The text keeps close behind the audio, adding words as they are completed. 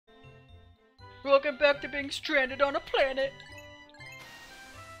Welcome back to being stranded on a planet.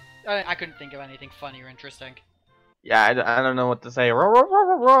 I couldn't think of anything funny or interesting. Yeah, I don't know what to say.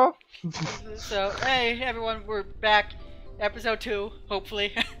 So, hey everyone, we're back. Episode 2,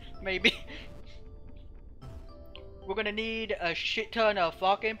 hopefully. Maybe. We're gonna need a shit ton of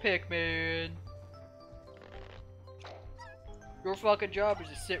fucking Pikmin. Your fucking job is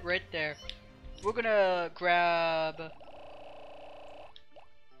to sit right there. We're gonna grab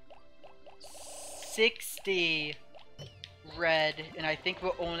 60 red, and I think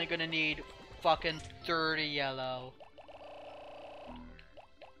we're only gonna need fucking 30 yellow.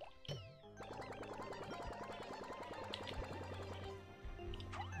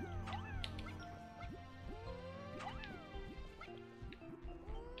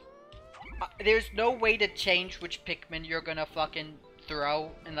 There's no way to change which Pikmin you're gonna fucking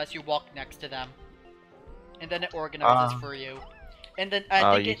throw unless you walk next to them. And then it organizes for you. And then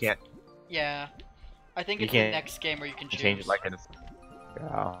I think you it's... can't. Yeah. I think You it's the can't next game where you can choose. change it like in.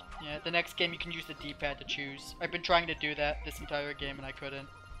 Yeah. Yeah, the next game you can use the D-pad to choose. I've been trying to do that this entire game and I couldn't.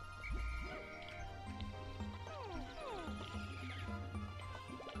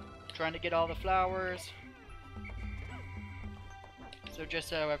 Trying to get all the flowers. So just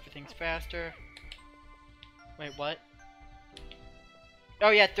so everything's faster. Wait, what?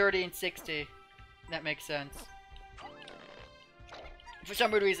 Oh yeah, 30 and 60. That makes sense. For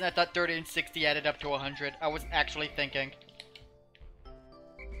some weird reason I thought 30 and 60 added up to 100. I was actually thinking.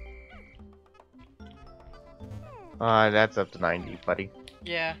 That's up to 90, buddy.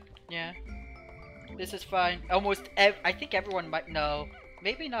 Yeah, yeah. This is fine. Almost I think everyone might know.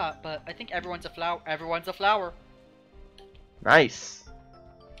 Maybe not, but I think everyone's a flower. Everyone's a flower. Nice.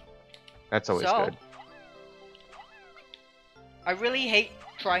 That's always good. I really hate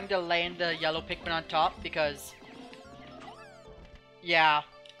trying to land the yellow Pikmin on top because, yeah,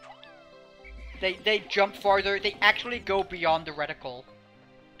 they jump farther. They actually go beyond the reticle.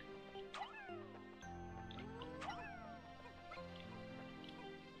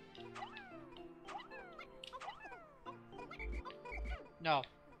 No.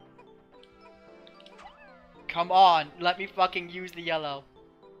 Come on, let me fucking use the yellow.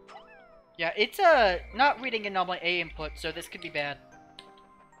 Yeah, it's not reading anomaly A input, so this could be bad.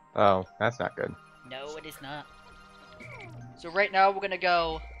 Oh, that's not good. No, it is not. So right now we're gonna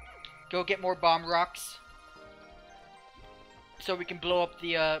go get more bomb rocks, so we can blow up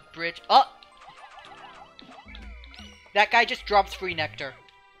the bridge. Oh, that guy just drops free nectar.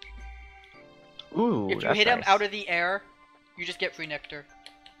 Ooh, if you hit him out of the air, you just get free nectar.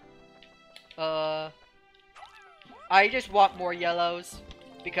 I just want more yellows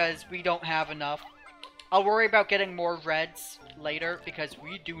because we don't have enough. I'll worry about getting more reds later because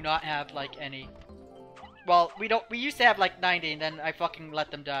we do not have like any. Well, we used to have like 90 and then I fucking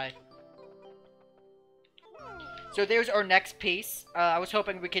let them die. So there's our next piece. I was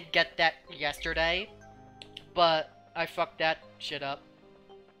hoping we could get that yesterday, but I fucked that shit up.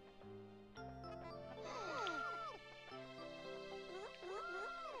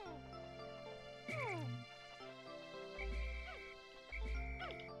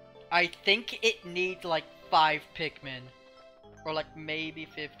 I think it needs like 5 Pikmin. Or like maybe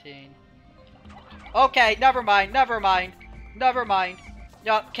 15. Okay, never mind, never mind. Never mind.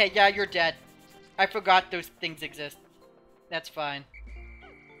 Yeah, okay, yeah, you're dead. I forgot those things exist. That's fine.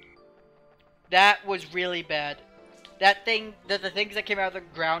 That was really bad. That thing, the things that came out of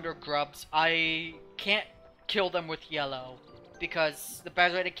the ground are grubs. I can't kill them with yellow. Because the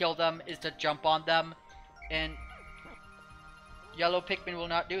best way to kill them is to jump on them. And yellow Pikmin will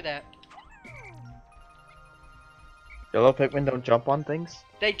not do that. Yellow Pikmin don't jump on things?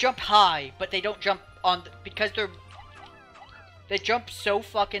 They jump high, but they don't jump on... because they jump so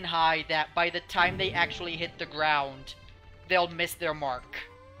fucking high that by the time they actually hit the ground, they'll miss their mark.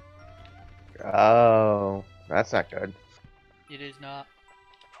 Oh, that's not good. It is not.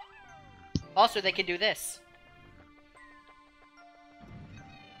 Also, they can do this.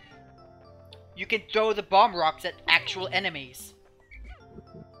 You can throw the bomb rocks at actual enemies.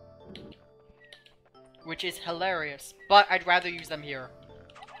 Which is hilarious. But I'd rather use them here.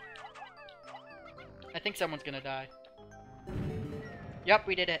 I think someone's gonna die. Yep,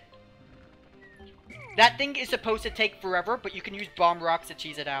 we did it. That thing is supposed to take forever, but you can use bomb rocks to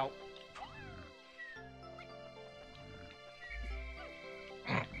cheese it out.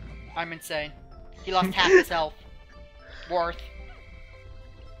 I'm insane. He lost half his health. Worth.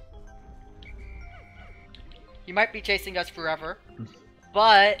 He might be chasing us forever.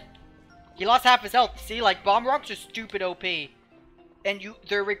 But he lost half his health. See, like, bomb rocks are stupid OP. And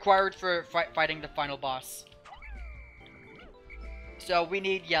they're required for fighting the final boss. So we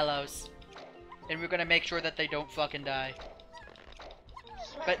need yellows. And we're gonna make sure that they don't fucking die.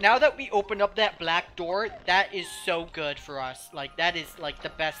 But now that we opened up that black door, that is so good for us. Like, that is, like, the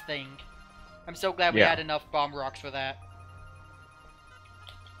best thing. I'm so glad we had enough bomb rocks for that.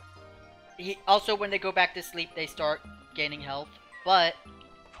 Also, when they go back to sleep, they start gaining health. But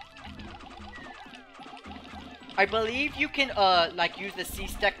I believe you can, like, use the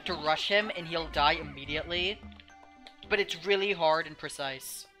C-Stack to rush him, and he'll die immediately. But it's really hard and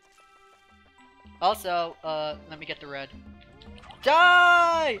precise. Also, let me get the red.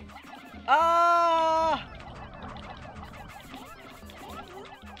 Die! Ah!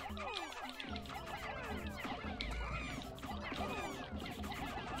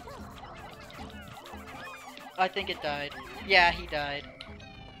 I think it died. Yeah, he died.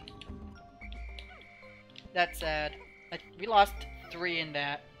 That's sad. We lost 3 in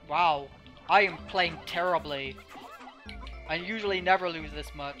that. Wow. I am playing terribly. I usually never lose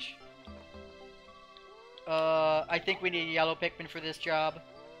this much. I think we need a yellow Pikmin for this job.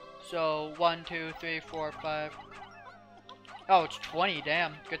 So, 1, 2, 3, 4, 5. Oh, it's 20,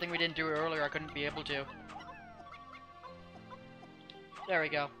 damn. Good thing we didn't do it earlier, I couldn't be able to. There we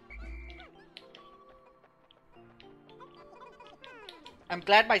go. I'm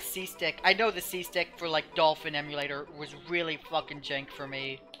glad my C-Stick, I know the C-Stick for, like, Dolphin Emulator was really fucking jank for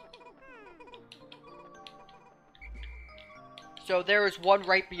me. So there is one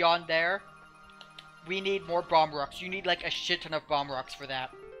right beyond there. We need more bomb rocks. You need, like, a shit ton of bomb rocks for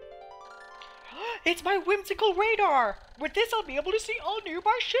that. It's my whimsical radar! With this, I'll be able to see all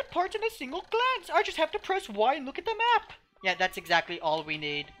nearby ship parts in a single glance. I just have to press Y and look at the map. Yeah, that's exactly all we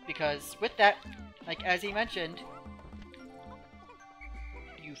need. Because with that, like, as he mentioned...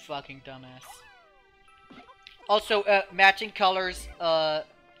 You fucking dumbass. Also, matching colors,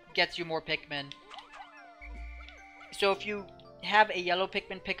 gets you more Pikmin. So if you have a yellow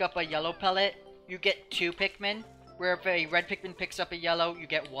Pikmin pick up a yellow pellet, you get 2 Pikmin. Where if a red Pikmin picks up a yellow, you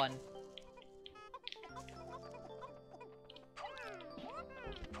get 1.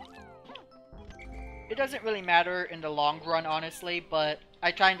 It doesn't really matter in the long run, honestly, but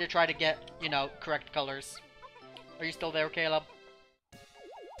I try to get, you know, correct colors. Are you still there, Caleb?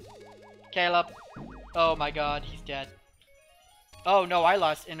 Caleb? Oh my god, he's dead. Oh no, I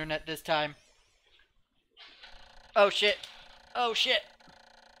lost internet this time. Oh shit. Oh shit.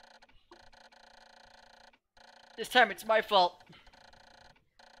 This time it's my fault.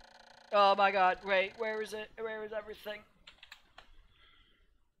 Oh my god, wait, where is it? Where is everything?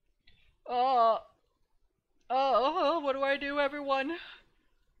 Oh, what do I do, everyone?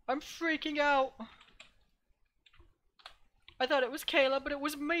 I'm freaking out. I thought it was Caleb, but it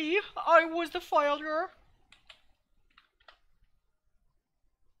was me. I was the failure.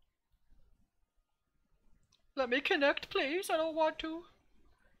 Let me connect, please. I don't want to.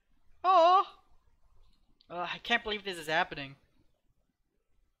 Oh. I can't believe this is happening.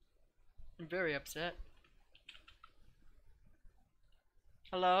 I'm very upset.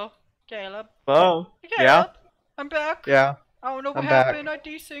 Hello? Caleb? Hello? Caleb? Yeah? I'm back. Yeah. I don't know what I'm happened. back. I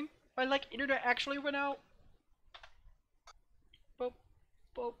desync. My, like, internet actually went out. Boop.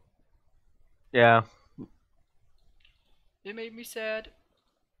 Boop. Yeah. It made me sad.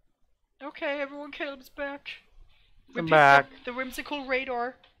 Okay, everyone, Caleb's back. We I'm picked back. up the whimsical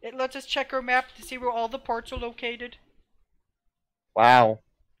radar. It lets us check our map to see where all the parts are located. Wow.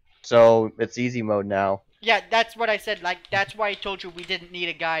 So, it's easy mode now. Yeah, that's what I said. Like, that's why I told you we didn't need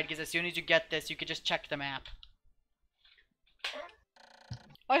a guide, because as soon as you get this, you could just check the map.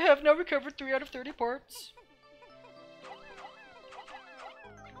 I have now recovered 3 out of 30 parts.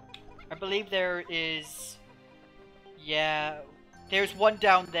 I believe there is... Yeah, there's one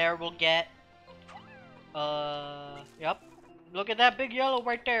down there we'll get. Yep. Look at that big yellow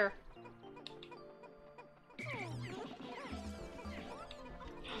right there.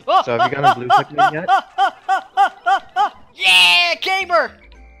 So have you got a blue Pikmin yet? Yeah, gamer!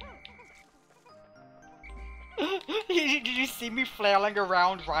 Did you see me flailing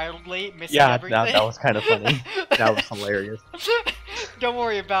around wildly, missing everything? Yeah, that was kind of funny. That was hilarious. Don't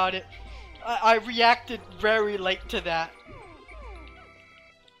worry about it. I reacted very late to that.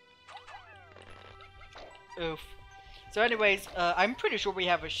 Oof. So anyways, I'm pretty sure we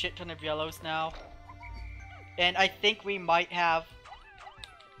have a shit ton of yellows now. And I think we might have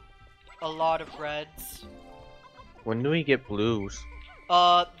a lot of reds. When do we get blues?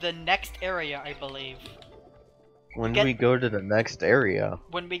 The next area, I believe. When do we go to the next area?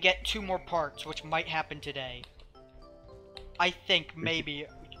 When we get 2 more parts, which might happen today. I think, maybe.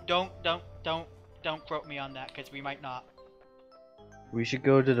 Don't quote me on that, because we might not. We should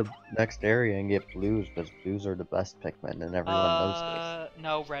go to the next area and get blues, because blues are the best Pikmin, and everyone knows this.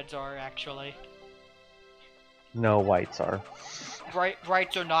 No, reds are, actually. No, whites are.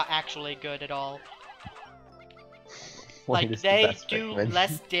 Rights are not actually good at all. White Like, is the they best do Pikmin.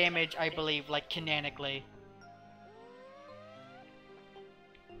 less damage, I believe, like, canonically.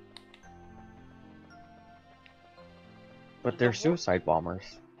 But they're suicide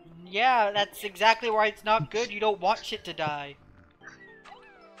bombers. Yeah, that's exactly why it's not good. You don't want shit to die.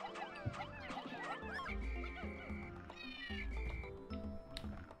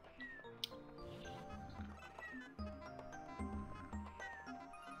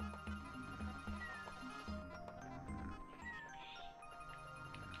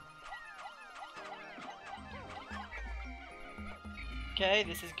 Okay,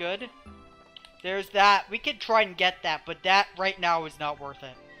 this is good. There's that. We could try and get that, but that right now is not worth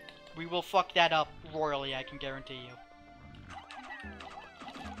it. We will fuck that up royally, I can guarantee you.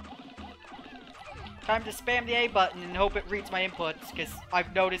 Time to spam the A button and hope it reads my inputs, because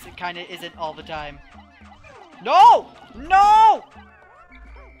I've noticed it kind of isn't all the time. No! No!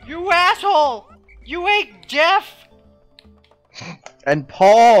 You asshole! You ate Jeff! And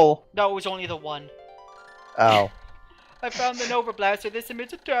Paul! No, it was only the one. Oh. I found the Nova Blaster. This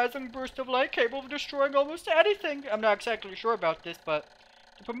emits a dazzling burst of light capable of destroying almost anything. I'm not exactly sure about this, but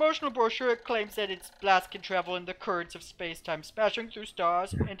the promotional brochure claims that its blast can travel in the currents of space-time, smashing through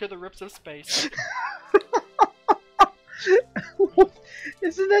stars into the rips of space.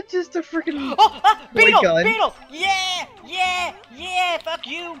 Isn't that just a freaking Beetle! gun? Beetle! Yeah! Yeah! Yeah! Fuck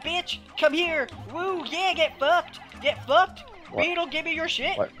you, bitch! Come here! Woo! Yeah! Get fucked! Get fucked! What? Beetle, give me your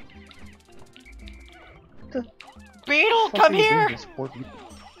shit! What? Beetle, come here! Poor beetle?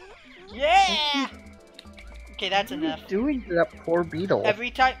 Yeah! Okay, that's enough. What are you doing to that poor beetle? Every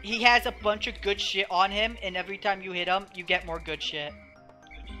time he has a bunch of good shit on him, and every time you hit him, you get more good shit.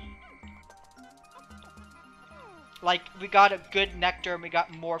 Like, we got a good nectar and we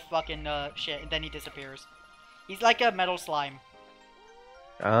got more fucking shit, and then he disappears. He's like a metal slime.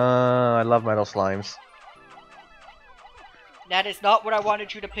 I love metal slimes. That is not what I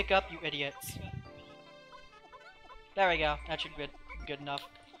wanted you to pick up, you idiots. There we go. That should be good enough.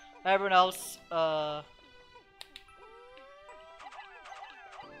 Everyone else,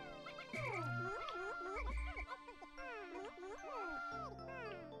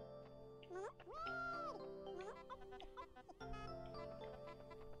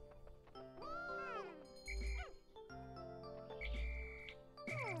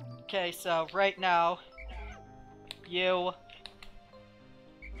 okay, so right now, you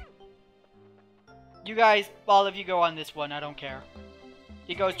guys, all of you go on this one, I don't care.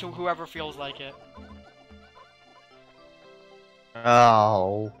 It goes to whoever feels like it.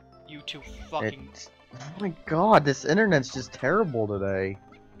 Oh. You two fucking... Oh my god, this internet's just terrible today.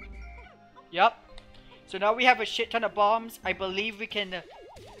 Yep. So now we have a shit ton of bombs. I believe we can...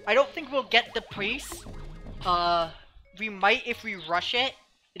 I don't think we'll get the priest. We might if we rush it.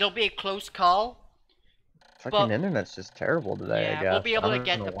 It'll be a close call. Fucking internet's just terrible today, yeah, I guess. we'll be able to I don't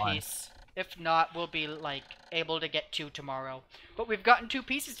get know the why. piece. If not, we'll be, like, able to get 2 tomorrow. But we've gotten 2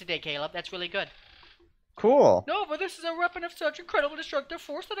 pieces today, Caleb. That's really good. Cool. No, but this is a weapon of such incredible destructive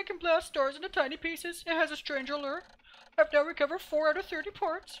force that it can blast stars into tiny pieces. It has a strange allure. I've now recovered 4 out of 30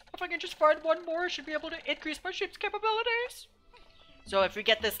 parts. If I can just find one more, I should be able to increase my ship's capabilities. So if we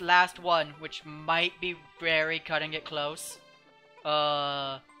get this last one, which might be very cutting it close,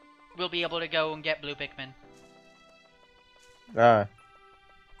 we'll be able to go and get blue Pikmin.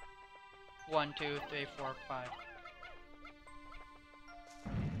 1, 2, 3, 4, 5.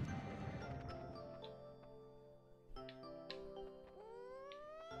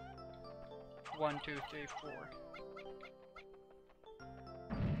 One, two, three, 4.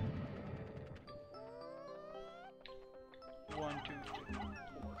 One, two, three,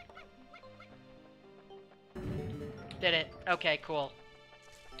 4. Did it. Okay, cool.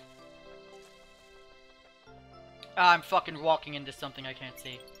 I'm fucking walking into something I can't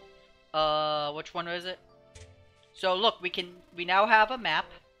see. Which one is it? So look, we now have a map,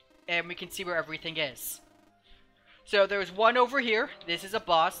 and we can see where everything is. So there's one over here. This is a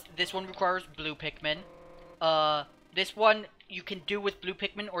boss. This one requires blue Pikmin. This one you can do with blue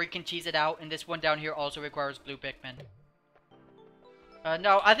Pikmin, or you can tease it out, and this one down here also requires blue Pikmin.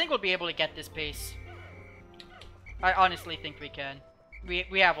 No, I think we'll be able to get this piece. I honestly think we can.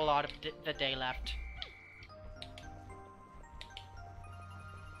 We have a lot of the day left.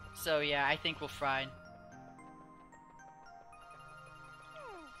 So yeah, I think we'll fine.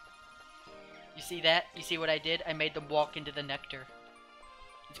 You see that? You see what I did? I made them walk into the nectar.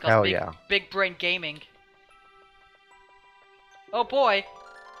 It's called big brain gaming. Oh boy!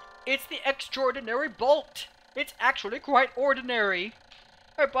 It's the extraordinary bolt! It's actually quite ordinary!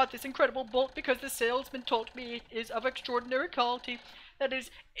 I bought this incredible bolt because the salesman told me it is of extraordinary quality that is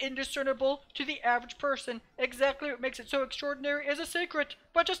indiscernible to the average person. Exactly what makes it so extraordinary is a secret,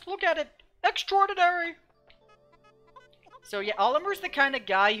 but just look at it. Extraordinary! So yeah, Oliver's the kind of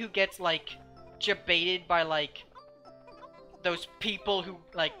guy who gets, like, debated by, like, those people who,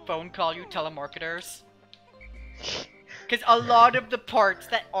 like, phone call you telemarketers. Because a lot of the parts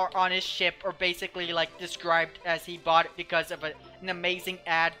that are on his ship are basically, like, described as he bought it because of an amazing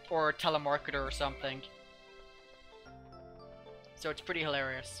ad or a telemarketer or something. So it's pretty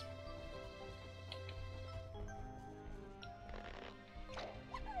hilarious.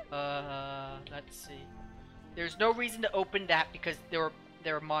 Let's see. There's no reason to open that because there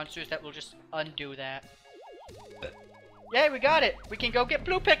are monsters that will just undo that. Yay, we got it! We can go get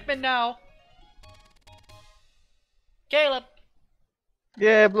blue Pikmin now! Caleb!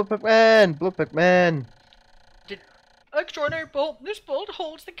 Yeah, blue Pikmin! Blue Pikmin! Extraordinary bolt. This bolt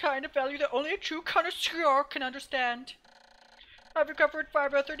holds the kind of value that only a true connoisseur can understand. I've recovered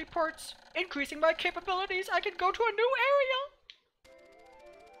 5 out of 30 parts. Increasing my capabilities, I can go to a new area!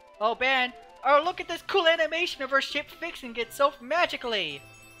 Oh, man. Oh, look at this cool animation of our ship fixing itself magically!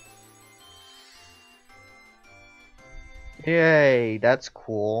 Yay, that's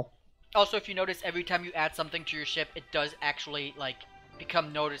cool. Also, if you notice, every time you add something to your ship, it does actually, like,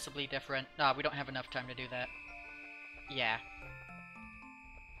 become noticeably different. Nah, we don't have enough time to do that. Yeah.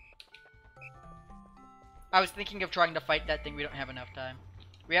 I was thinking of trying to fight that thing, we don't have enough time.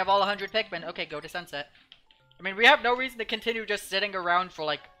 We have all 100 Pikmin. Okay, go to sunset. I mean, we have no reason to continue just sitting around for,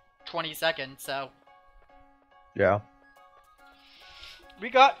 like, 20 seconds, so... Yeah. We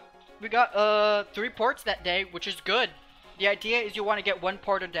got 3 ports that day, which is good. The idea is you want to get 1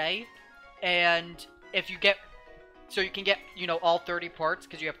 port a day, and if you get... So you can get, you know, all 30 ports,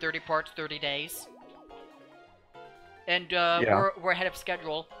 because you have 30 ports, 30 days. And, yeah. we're ahead of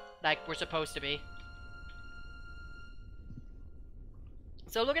schedule, like we're supposed to be.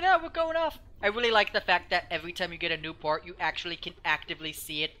 So look at that, we're going off. I really like the fact that every time you get a new port, you actually can actively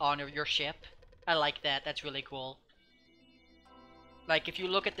see it on your ship. I like that, that's really cool. Like, if you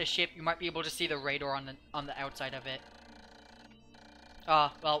look at the ship, you might be able to see the radar on the outside of it.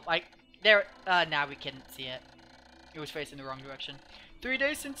 Well, now we couldn't see it. It was facing the wrong direction. 3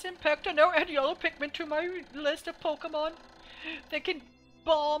 days since impact, I now add yellow Pikmin to my list of Pokemon. They can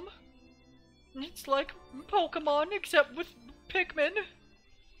bomb. It's like Pokemon, except with Pikmin.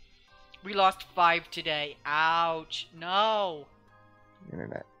 We lost 5 today. Ouch. No.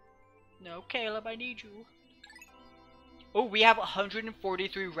 Internet. No, Caleb, I need you. Oh, we have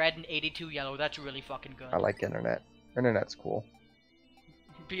 143 red and 82 yellow. That's really fucking good. I like internet. Internet's cool.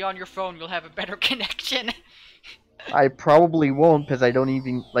 Be on your phone, you'll have a better connection. I probably won't, because I don't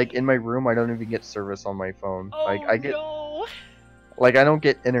even, like, in my room, I don't even get service on my phone. Oh, like, I get, no. like, I don't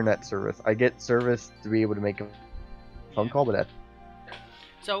get internet service. I get service to be able to make a phone call, but that...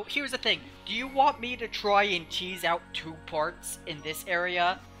 So, here's the thing. Do you want me to try and tease out 2 parts in this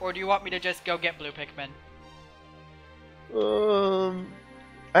area? Or do you want me to just go get blue Pikmin?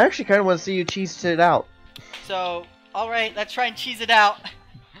 I actually kind of want to see you cheese it out. So, alright, let's try and cheese it out.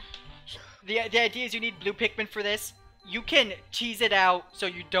 The idea is you need blue Pikmin for this. You can cheese it out so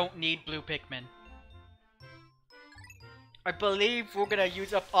you don't need blue Pikmin. I believe we're gonna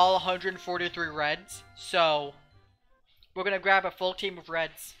use up all 143 reds, so we're gonna grab a full team of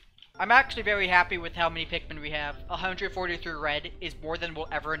reds. I'm actually very happy with how many Pikmin we have. 143 red is more than we'll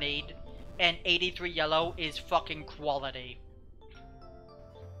ever need, and 83 yellow is fucking quality.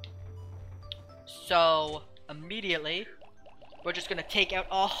 So, immediately, we're just gonna take out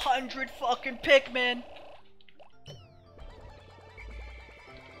 100 fucking Pikmin!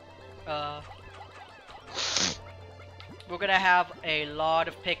 We're gonna have a lot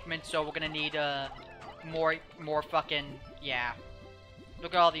of Pikmin, so we're gonna need, more fucking, yeah.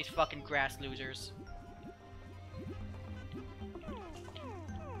 Look at all these fucking grass losers.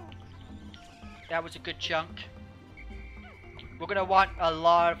 That was a good chunk. We're gonna want a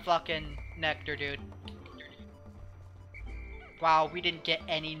lot of fucking nectar, dude. Wow, we didn't get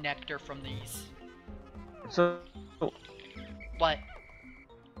any nectar from these. So... What?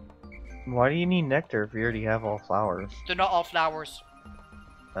 Why do you need nectar if you already have all flowers? They're not all flowers.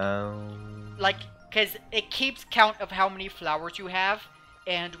 Like, cause it keeps count of how many flowers you have,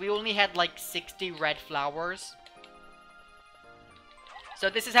 and we only had like 60 red flowers. So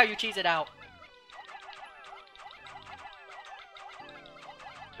this is how you cheese it out.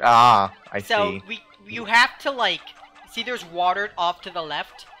 Ah, I see. So you have to like, see there's water off to the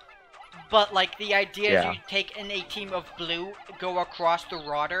left, but like the idea is you take in a team of blue, go across the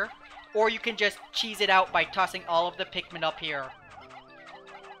water, or you can just cheese it out by tossing all of the Pikmin up here.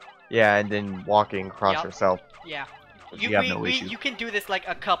 Yeah, and then walking across Yup. yourself. Yeah. You have no issue. You can do this like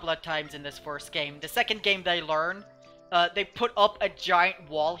a couple of times in this first game. The second game they learn, they put up a giant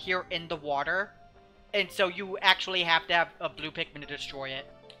wall here in the water, and so you actually have to have a blue Pikmin to destroy it.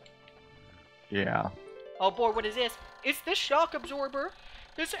 Yeah. Oh boy, what is this? It's the shock absorber.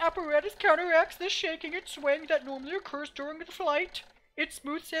 This apparatus counteracts the shaking and swaying that normally occurs during the flight. It's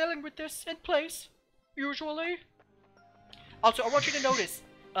smooth sailing with this in place, usually. Also, I want you to notice,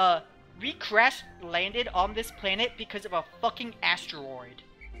 we crash-landed on this planet because of a fucking asteroid.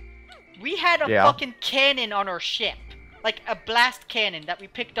 We had a fucking cannon on our ship. Like, a blast cannon that we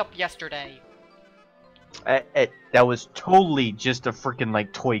picked up yesterday. That was totally just a freaking,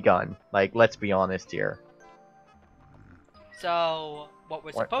 like, toy gun. Like, let's be honest here. So, what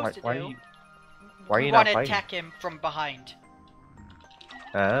we're supposed to do... Why are you we not want to fighting? attack him from behind.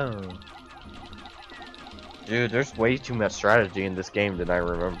 Oh. Dude, there's way too much strategy in this game than I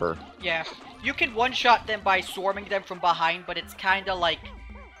remember. Yeah. You can one-shot them by swarming them from behind, but it's kinda like...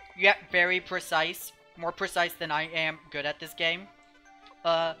 You get very precise. More precise than I am good at this game.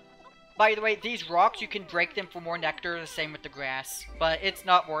 By the way, these rocks, you can break them for more nectar, the same with the grass. But it's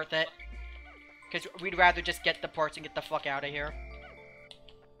not worth it. Because we'd rather just get the parts and get the fuck out of here.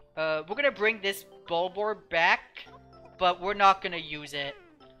 We're gonna bring this Bulbor back, but we're not gonna use it.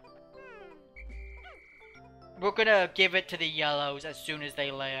 We're gonna give it to the yellows as soon as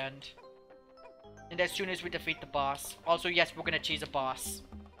they land. And as soon as we defeat the boss. Also, yes, we're gonna cheese a boss.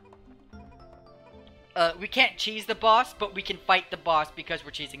 We can't cheese the boss, but we can fight the boss because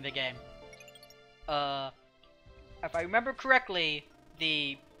we're cheesing the game. If I remember correctly,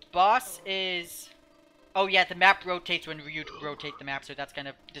 the boss is... Oh yeah, the map rotates when you rotate the map, so that's kind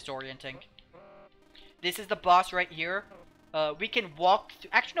of disorienting. This is the boss right here. We can walk...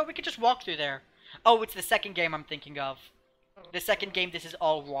 Actually, no, we can just walk through there. Oh, it's the second game I'm thinking of. The second game, this is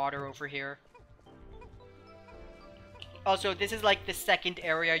all water over here. Also, this is like the second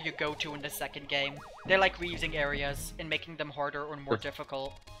area you go to in the second game. They're like reusing areas and making them harder or more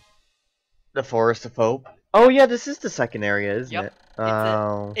difficult. The Forest of Hope? Oh yeah, this is the second area, isn't it?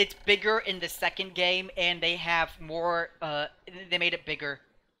 It's bigger in the second game, and they have more, they made it bigger.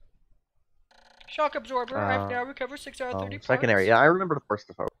 Shock absorber, I've now recovered 6 out of 30 parts. Second area, yeah, I remember the Forest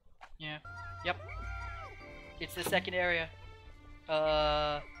of Hope. Yeah, yep. It's the second area.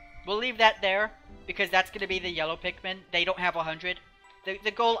 We'll leave that there, because that's gonna be the yellow Pikmin. They don't have 100.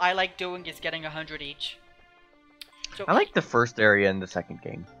 The goal I like doing is getting 100 each. So, I like the first area in the second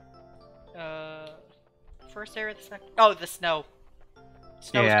game. First area, the second... Oh, the snow.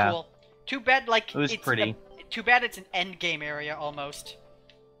 Snow's cool. Too bad, like, it was pretty. Too bad it's an end game area, almost.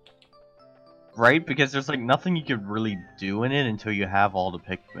 Right? Because there's, like, nothing you could really do in it until you have all the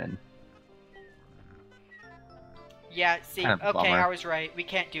Pikmin. Yeah, see, okay, I was right. We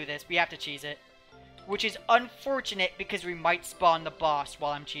can't do this. We have to cheese it. Which is unfortunate because we might spawn the boss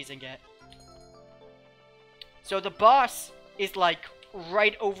while I'm cheesing it. So the boss is like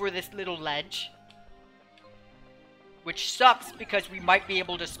right over this little ledge. Which sucks because we might be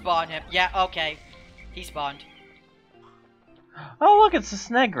able to spawn him. Yeah, okay. He spawned. Oh look, it's the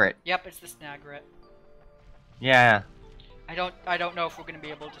Snegret. Yep, it's the Snegret. Yeah. I don't know if we're gonna be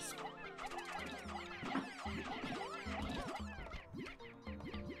able to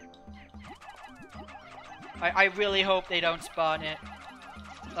I really hope they don't spawn it.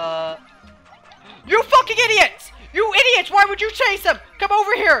 You fucking idiots! You idiots! Why would you chase them? Come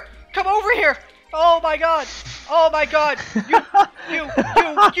over here! Come over here! Oh my god! Oh my god!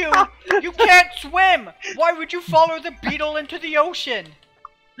 You can't swim! Why would you follow the beetle into the ocean?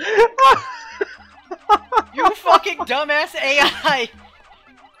 You fucking dumbass AI!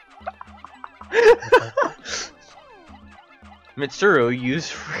 Mitsuru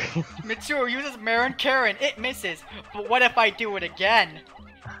uses Marin Karen. It misses. But what if I do it again?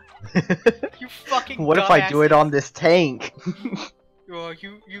 You fucking What if I do it on this tank? Oh,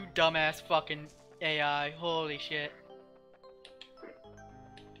 you dumbass fucking AI. Holy shit.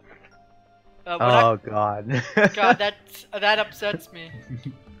 Oh god. God, that upsets me.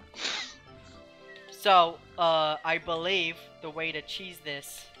 So, I believe the way to cheese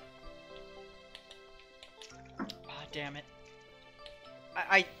this... Oh, damn it.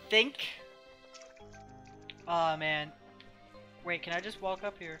 I think... Oh, man. Wait, can I just walk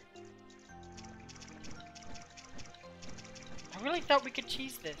up here? I really thought we could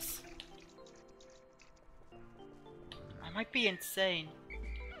cheese this. I might be insane.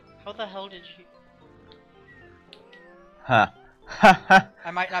 How the hell did you... Huh.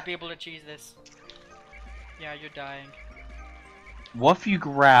 I might not be able to cheese this. Yeah, you're dying. What if you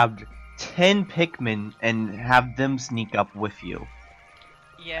grabbed 10 Pikmin and have them sneak up with you?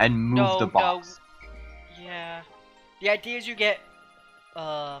 Yeah. and move the box. No. Yeah. The idea is you get.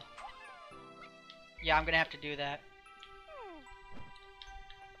 Yeah, I'm gonna have to do that.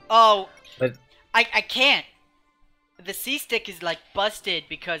 Oh. But I can't. The C stick is like busted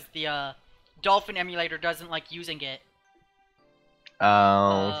because the Dolphin emulator doesn't like using it.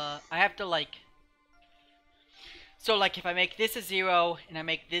 oh. I have to like. So like if I make this a 0 and I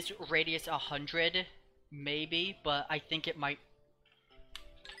make this radius 100, maybe, but I think it might.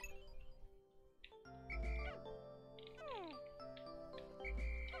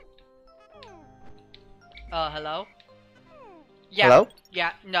 Hello? Yeah. Hello?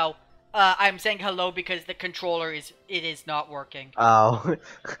 Yeah, no. I'm saying hello because the controller is not working. Oh,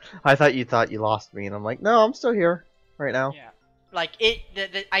 I thought you lost me, and I'm like, no, I'm still here right now. Yeah. Like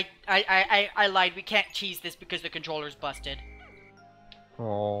I lied. We can't cheese this because the controller's busted.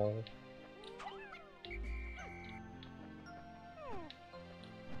 Oh.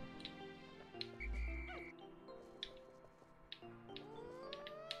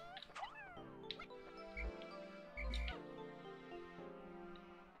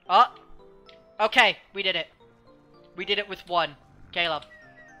 Oh. Okay, we did it. We did it with 1. Caleb.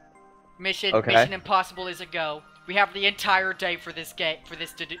 Mission Impossible is a go. We have the entire day for this game for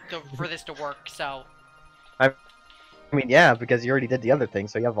this to work. So. I mean, yeah, because you already did the other thing,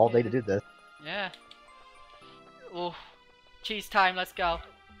 so you have all day to do this. Yeah. Ooh. Cheese time. Let's go.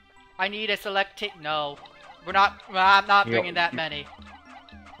 I need a select No, we're not. I'm not bringing that many.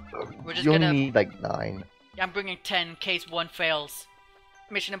 We're just you gonna. only need like 9. I'm bringing 10 in case 1 fails.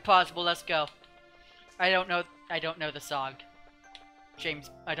 Mission Impossible. Let's go. I don't know the song.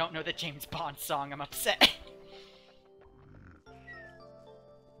 I don't know the James Bond song. I'm upset.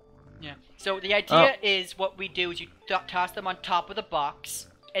 Yeah. So the idea is what we do is you toss them on top of the box,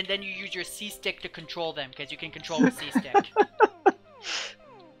 and then you use your C stick to control them because you can control the C stick.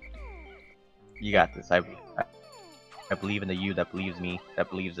 You got this. I believe in the you that believes me. That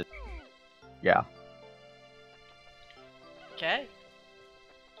believes it. Yeah. Okay.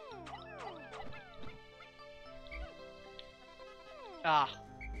 Ah.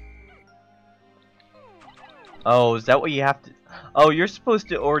 Oh, is that what you have to? Oh, you're supposed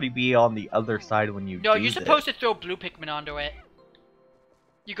to already be on the other side when you No, do you're supposed to throw blue Pikmin onto it.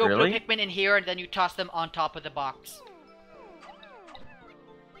 You go Really? blue Pikmin in here, and then you toss them on top of the box.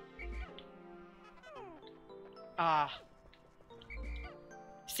 Ah.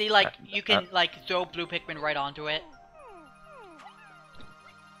 See, like, you can, like, throw blue Pikmin right onto it.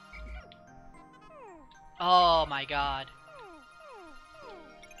 Oh my god.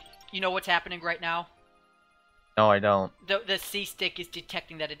 You know what's happening right now? No, I don't. The C stick is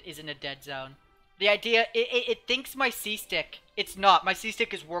detecting that it is in a dead zone. The idea, it thinks my C stick. It's not. My C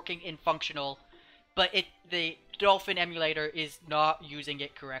stick is working in functional, but the Dolphin emulator is not using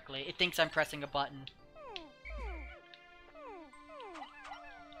it correctly. It thinks I'm pressing a button.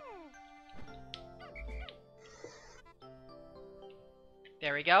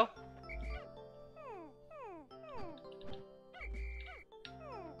 There we go.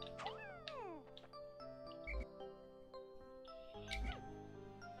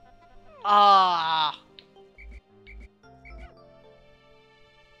 Ah.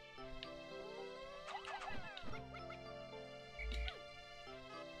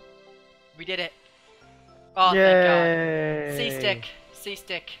 We did it. Oh, Yay. thank God. C-stick.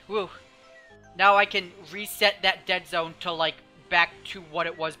 C-stick. Woo. Now I can reset that dead zone to, like, back to what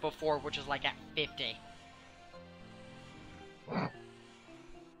it was before, which is, like, at 50.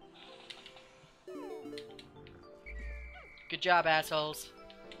 Good job, assholes.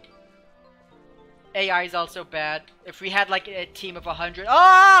 AI is also bad. If we had, like, a team of 100...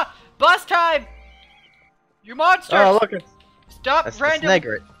 Ah! Bus time! You monsters! Oh, look, Stop that's random... the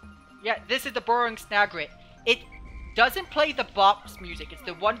Snagrit. Yeah, this is the burrowing Snagrit. It doesn't play the boss music. It's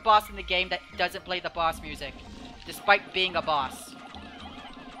the one boss in the game that doesn't play the boss music, despite being a boss.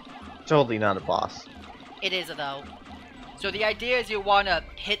 Totally not a boss. It is, though. So the idea is you want to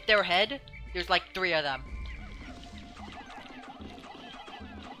hit their head. There's like 3 of them.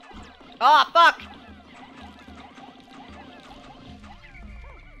 Ah, fuck!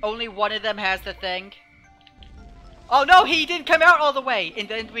 Only one of them has the thing. Oh no, he didn't come out all the way! And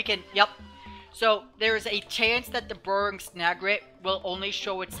then we can... Yep. So, there is a chance that the burrowing Snagrit will only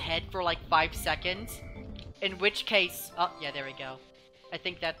show its head for like 5 seconds. In which case... Oh, yeah, there we go. I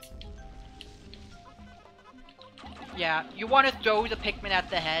think that's... Yeah, you want to throw the Pikmin at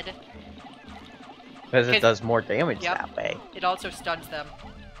the head. Because it does more damage that way. It also stuns them.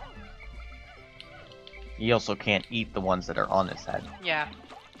 He also can't eat the ones that are on his head. Yeah.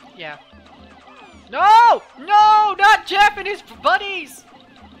 Yeah. No! No! Not Jeff and his buddies!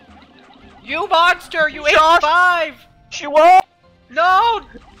 You monster! You ate Josh! 5! Joshua! No!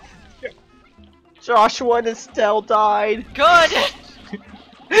 Joshua and Estelle died. Good!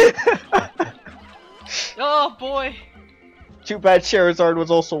 Oh boy. Too bad Charizard was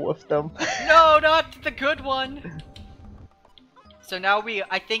also with them. No, not the good one. So now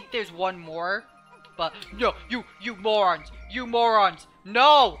I think there's one more, but no, you morons,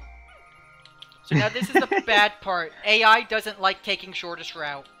 no. So now this is the bad part. AI doesn't like taking shortest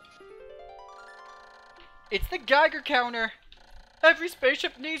route. It's the Geiger counter. Every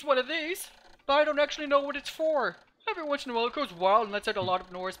spaceship needs one of these, but I don't actually know what it's for. Every once in a while it goes wild and lets out a lot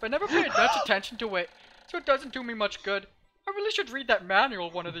of noise, but I never paid much attention to it, so it doesn't do me much good. I really should read that manual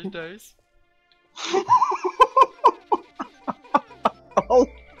one of these days. Oh.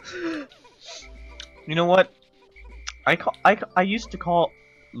 You know what? I used to call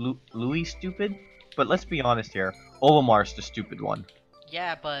Louis stupid, but let's be honest here. Olimar's the stupid one.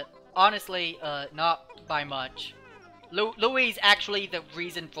 Yeah, but honestly, not by much. Louis is actually the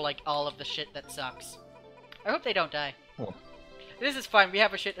reason for like all of the shit that sucks. I hope they don't die. Cool. This is fine. We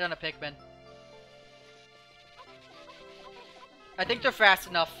have a shit ton of Pikmin. I think they're fast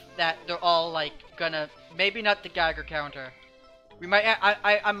enough that they're all like gonna maybe not the Geiger counter. We might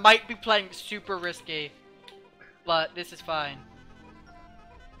I might be playing super risky, but this is fine.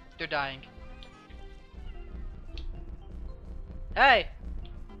 They're dying. Hey!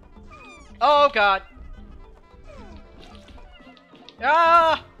 Oh god!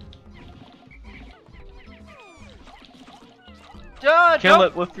 Ah! Kill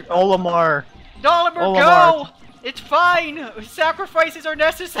it with your Olimar! Olimar, go! It's fine! Sacrifices are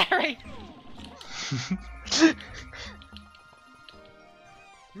necessary!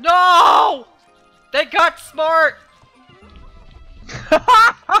 No! They got smart!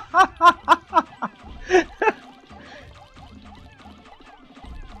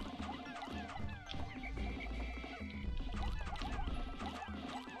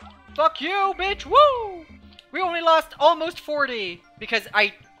 Fuck you, bitch! Woo! We only lost almost 40 because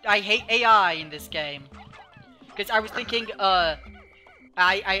I hate AI in this game. Because I was thinking, if I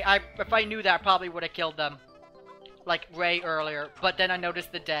knew that, I probably would have killed them. Like, way earlier. But then I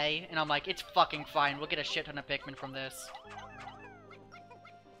noticed the day, and I'm like, it's fucking fine. We'll get a shit ton of Pikmin from this.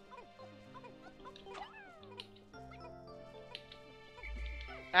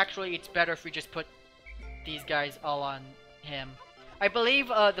 Actually, it's better if we just put these guys all on him. I believe,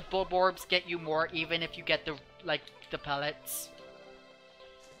 the Bulborbs get you more even if you get the, like, the pellets.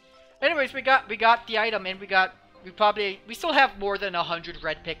 Anyways, we got the item, and we still have more than 100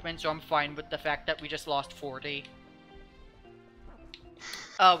 red Pikmin, so I'm fine with the fact that we just lost 40.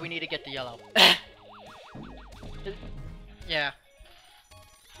 Oh, we need to get the yellow. Yeah.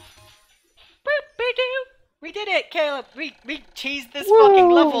 We did it, Caleb! We teased this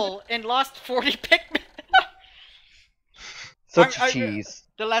fucking level and lost 40 Pikmin! Such a cheese.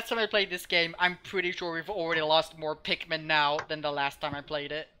 The last time I played this game, I'm pretty sure we've already lost more Pikmin now than the last time I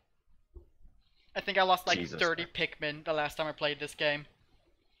played it. I think I lost like 30 Pikmin the last time I played this game.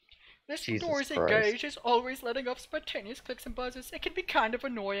 This door's engaged is always letting off spontaneous clicks and buzzes. It can be kind of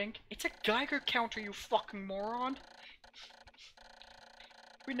annoying. It's a Geiger counter, you fucking moron.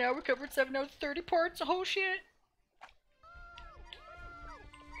 We now recovered 7 out of 30 parts. Oh shit.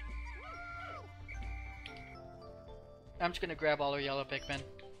 I'm just gonna grab all our yellow Pikmin.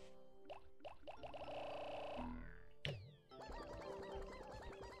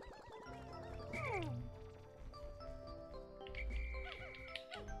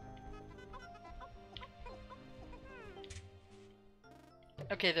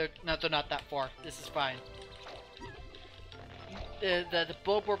 Okay, they're not that far. This is fine. The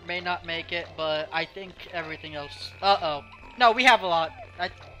Bulborb may not make it, but I think everything else... Uh-oh. No, we have a lot.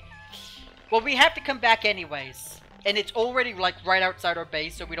 Well, we have to come back anyways. And it's already, like, right outside our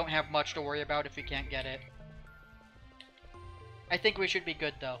base, so we don't have much to worry about if we can't get it. I think we should be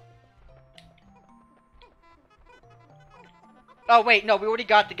good, though. Oh, wait, no, we already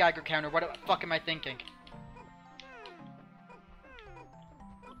got the Geiger counter. What the fuck am I thinking?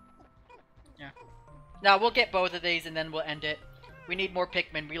 Yeah. Now, we'll get both of these, and then we'll end it. We need more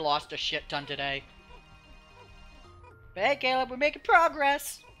Pikmin. We lost a shit ton today. But hey, Caleb, we're making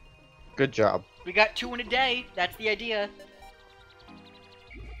progress. Good job. We got 2 in a day. That's the idea.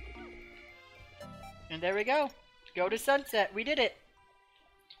 And there we go. Go to sunset. We did it.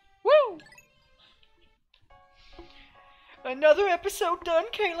 Woo! Another episode done,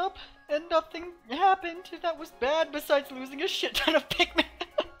 Caleb. And nothing happened that was bad besides losing a shit ton of Pikmin.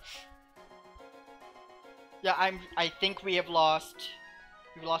 Yeah, I think we have lost...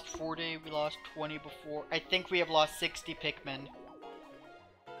 We lost 40, we lost 20 before. I think we have lost 60 Pikmin.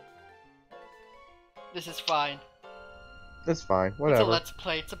 This is fine. That's fine. It's a Whatever. let's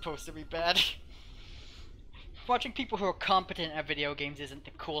play, it's supposed to be bad. Watching people who are competent at video games isn't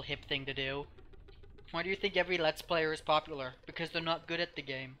the cool hip thing to do. Why do you think every let's player is popular? Because they're not good at the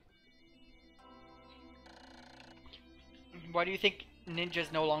game. Why do you think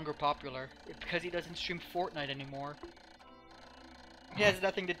Ninja's no longer popular? It's because he doesn't stream Fortnite anymore. It has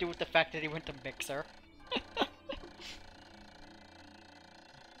nothing to do with the fact that he went to Mixer.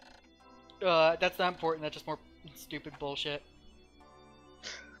 That's not important, that's just more stupid bullshit.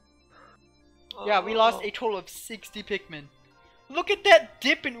 Yeah, we lost a total of 60 Pikmin. Look at that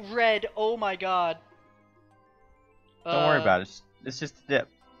dip in red, oh my god. Don't worry about it. It's just a dip.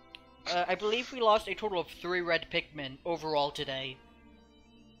 I believe we lost a total of 3 red Pikmin overall today.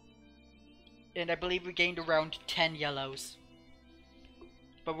 And I believe we gained around 10 yellows.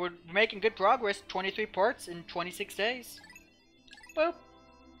 But we're making good progress, 23 parts in 26 days. Boop.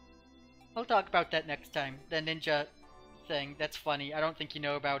 I'll talk about that next time. The ninja thing, that's funny. I don't think you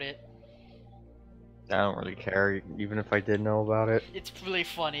know about it. I don't really care, even if I did know about it. It's really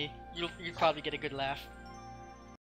funny. You'd probably get a good laugh.